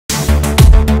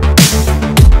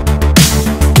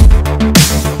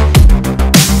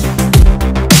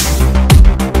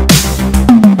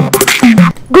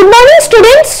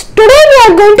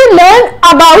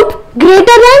about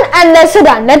greater than and lesser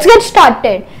than. Let's get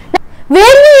started.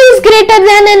 Where we use greater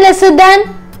than and lesser than?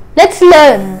 Let's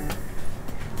learn.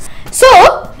 So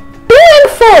 2 and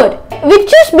 4,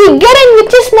 which is bigger and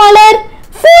which is smaller?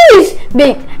 4 is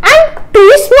big and 2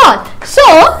 is small. So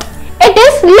it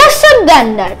is lesser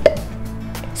than that.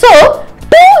 So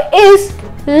 2 is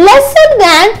lesser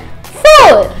than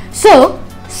 4. So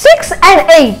 6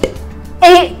 and 8,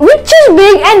 which is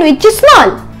big and which is small?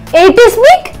 8 is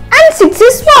big and 6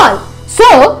 is small.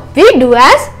 So we do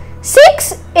as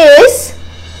 6 is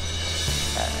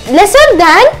lesser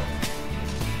than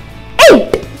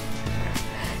 8.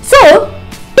 So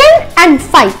 10 and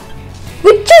 5,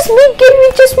 which is big and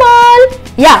which is small?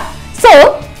 Yeah.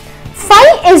 So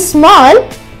 5 is small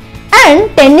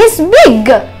and 10 is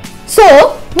big.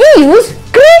 So we use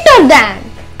greater than.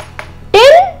 10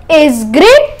 is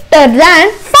greater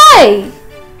than 5.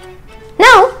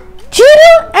 Now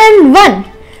 0 and 1,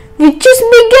 which is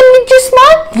big and which is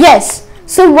small? Yes.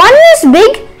 So 1 is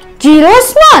big, 0 is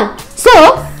small. So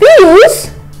we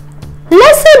use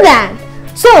lesser than.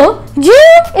 So 0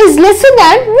 is lesser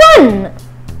than 1.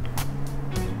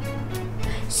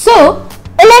 So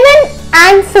 11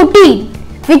 and 14,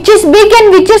 which is big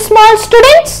and which is small,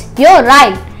 students? You're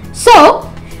right.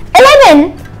 So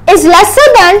 11 is lesser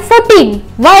than 14.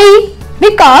 Why?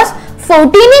 Because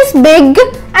 14 is big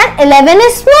and 11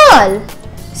 is small.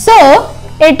 So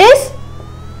it is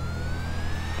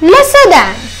lesser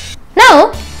than.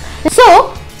 Now,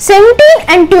 so 17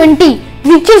 and 20,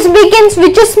 which is big and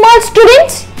which is small,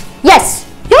 students? Yes,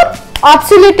 you're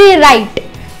absolutely right.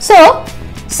 So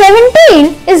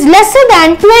 17 is lesser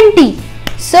than 20.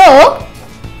 So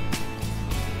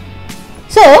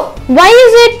why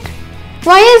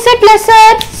is it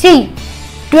lesser? See,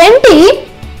 20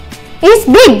 is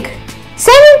big,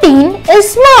 17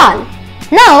 is small.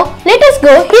 Now let us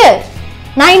go here.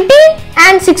 19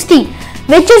 and 60,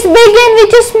 which is big and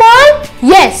which is small?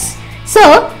 Yes.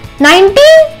 So 19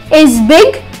 is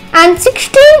big and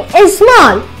 16 is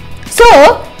small. So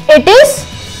it is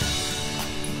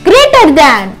greater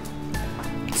than.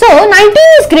 So 19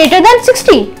 is greater than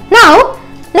 16. Now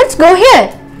let's go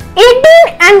here.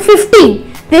 18 and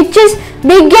 15, which is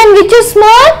big and which is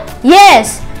small?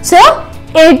 Yes. So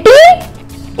 18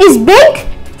 is big,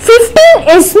 15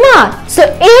 is small. So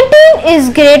 18 is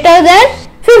greater than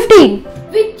 15.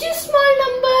 Which is small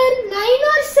number, 9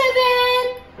 or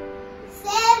 7?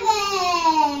 7.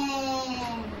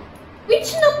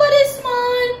 Which number is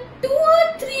small, 2 or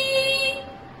 3?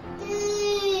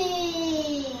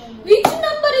 3. Which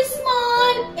number is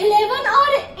small, 11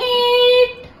 or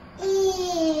 8? 8.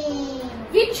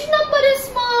 Which number is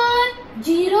small,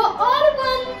 0 or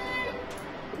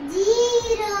 1? 0.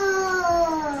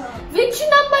 Which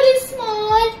number is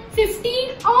small, 15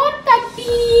 or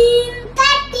 13?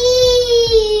 13.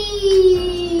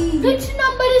 Which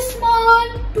number is small,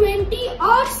 20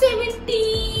 or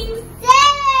 17?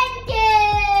 17.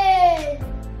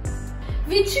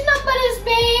 Which number is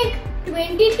big,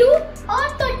 22 or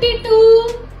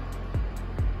 32?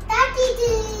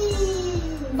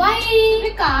 32. Why?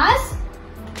 Because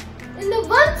in the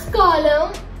ones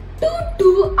column,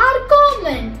 2 are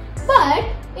common, but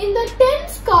in the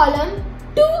tens column,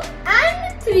 2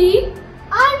 and 3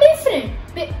 are different.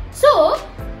 So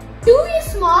 2 is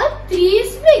small, 3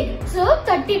 is big. So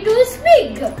 32 is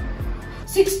big.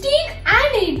 16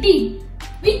 and 18,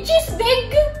 which is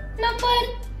big number?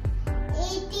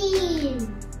 18.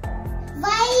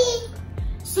 Why?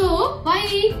 So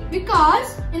why?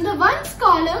 Because in the ones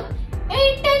column,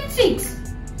 8 and 6.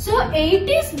 So 8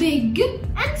 is big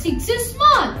and 6 is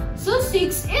small. So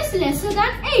 6 is lesser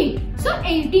than 8. So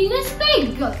 18 is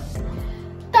big.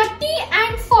 30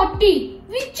 and 40,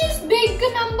 which is big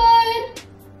number?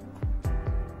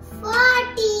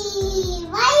 40.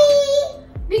 Why?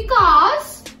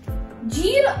 Because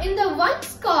 0 in the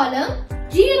ones column,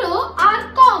 0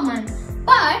 are common,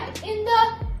 but in the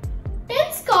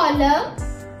tens column,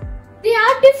 they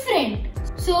are different.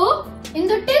 So in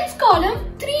the tens column,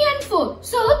 3 and 4.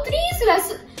 So 3 is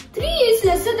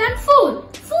lesser than 4.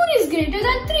 4 is greater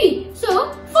than 3.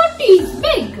 So 40 is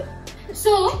big.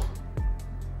 So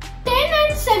 10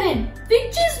 and 7,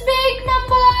 which is big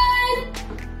number?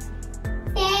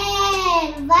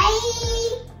 10. Why?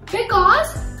 Because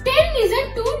 10 is a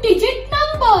 2-digit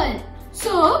number.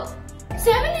 So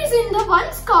 7 is in the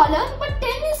ones column, but 10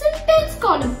 is in tens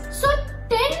column. So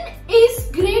 10 is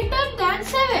greater than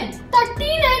 7.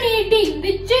 13 and 18,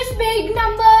 which is big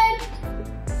number?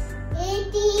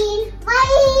 18.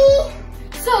 Why?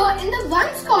 So in the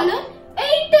ones column,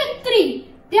 8 and 3,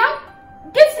 they are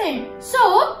different.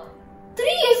 So 3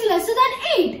 is lesser than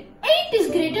 8. 8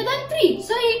 is greater than 3.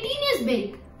 So 18 is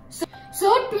big.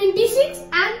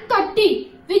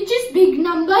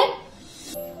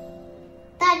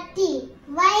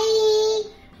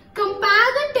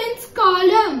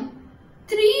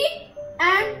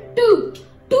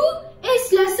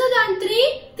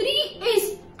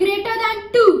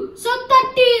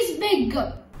 big.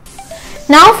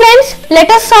 Now friends, let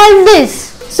us solve this.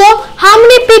 So how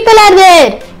many people are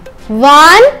there?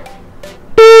 1,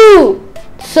 2.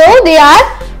 So there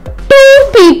are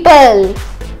 2 people.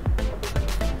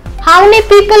 How many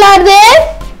people are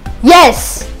there?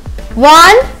 Yes.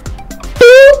 1,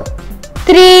 2,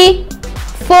 3,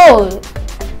 4.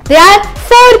 There are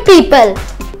 4 people.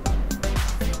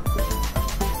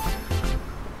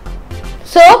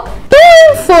 So 2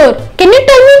 and 4. Can you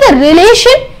tell me the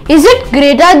relation? Is it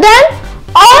greater than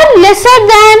or lesser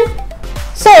than?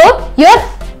 So you are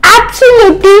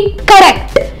absolutely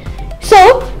correct.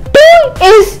 So 2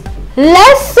 is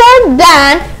lesser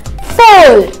than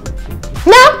 4.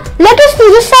 Now let us do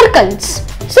the circles.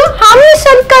 So how many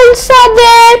circles are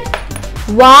there?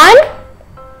 1,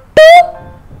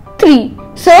 2, 3.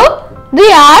 So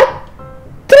there are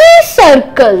 3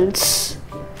 circles.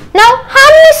 Now how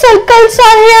many circles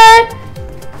are here?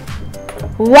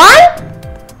 1,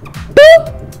 2,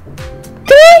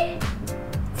 3,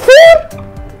 4,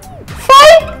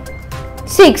 5,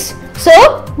 6. So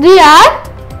there are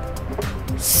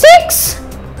 6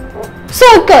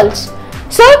 circles.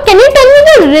 So can you tell me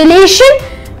the relation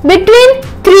between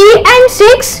 3 and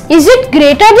 6? Is it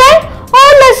greater than or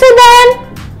lesser than?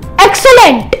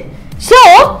 Excellent. So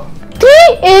 3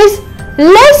 is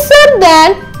lesser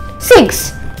than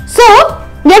 6. So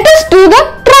let us do the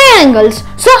triangles.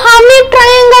 So how many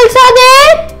triangles are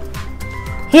there?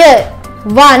 Here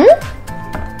 1,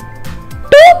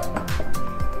 2,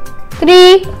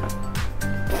 3,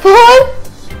 4,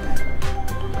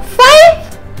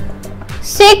 5,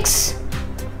 6,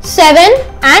 7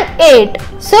 and 8.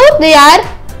 So there are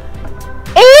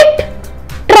 8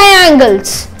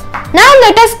 triangles. Now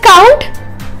let us count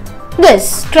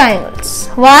this triangles.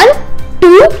 1,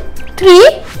 2,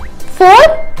 3, 4,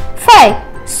 5.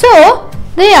 So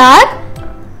there are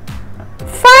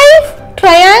 5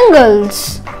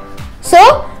 triangles. So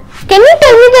can you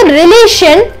tell me the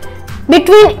relation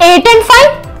between 8 and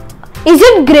 5? Is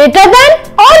it greater than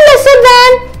or lesser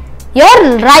than?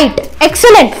 You're right.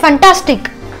 Excellent. Fantastic.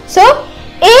 So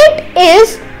 8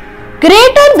 is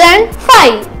greater than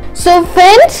 5. So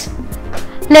friends,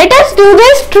 let us do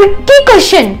this tricky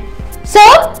question. So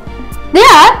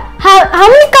there are how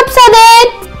many cups are there?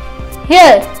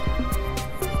 Here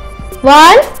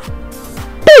 1,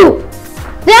 2.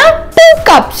 There are 2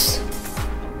 cups.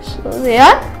 So there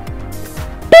are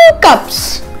 2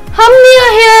 cups. How many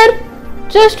are here?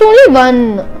 Just only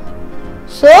 1.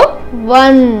 So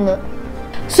 1.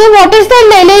 So what is the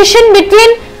relation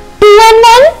between 2 and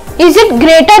 1? Is it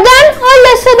greater than or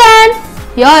lesser than?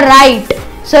 You are right.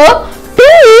 So 2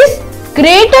 is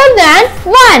greater than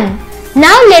 1.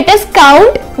 Now let us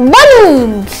count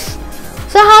balloons.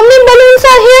 So how many balloons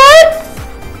are here?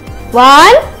 1,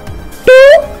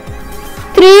 2,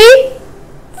 3,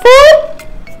 4,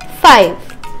 5.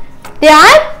 There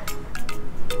are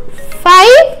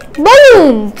 5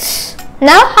 balloons.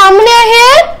 Now how many are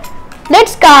here?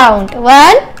 Let's count.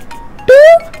 1,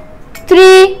 2,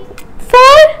 3, 4,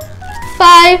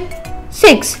 5,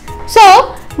 6.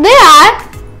 So there are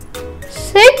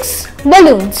 6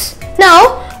 balloons.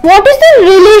 Now what is the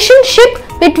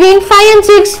relationship between 5 and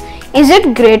 6? Is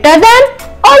it greater than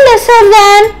or lesser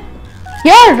than?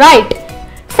 You are right.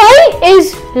 5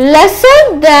 is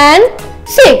lesser than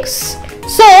 6.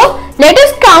 So let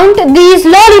us count these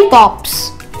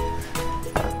lollipops.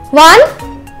 1,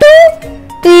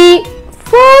 2, 3,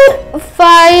 4,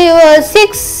 5,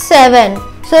 6, 7.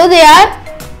 So they are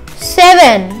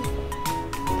 7.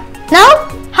 Now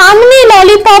how many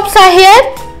lollipops are here?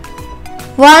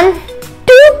 1,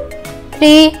 2,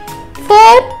 3,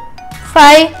 4,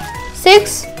 5,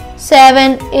 6,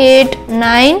 7, 8,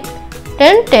 9,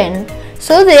 10, 10.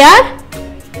 So there are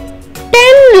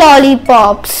 10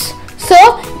 lollipops. So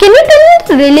can you tell me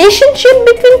the relationship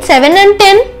between 7 and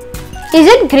 10? Is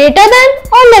it greater than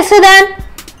or lesser than?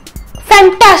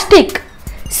 Fantastic.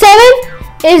 7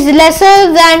 is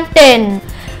lesser than 10.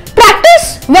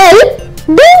 Practice well.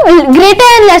 Do greater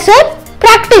and lesser.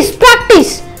 Practice.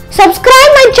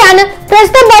 Subscribe my channel. Press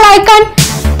the bell icon.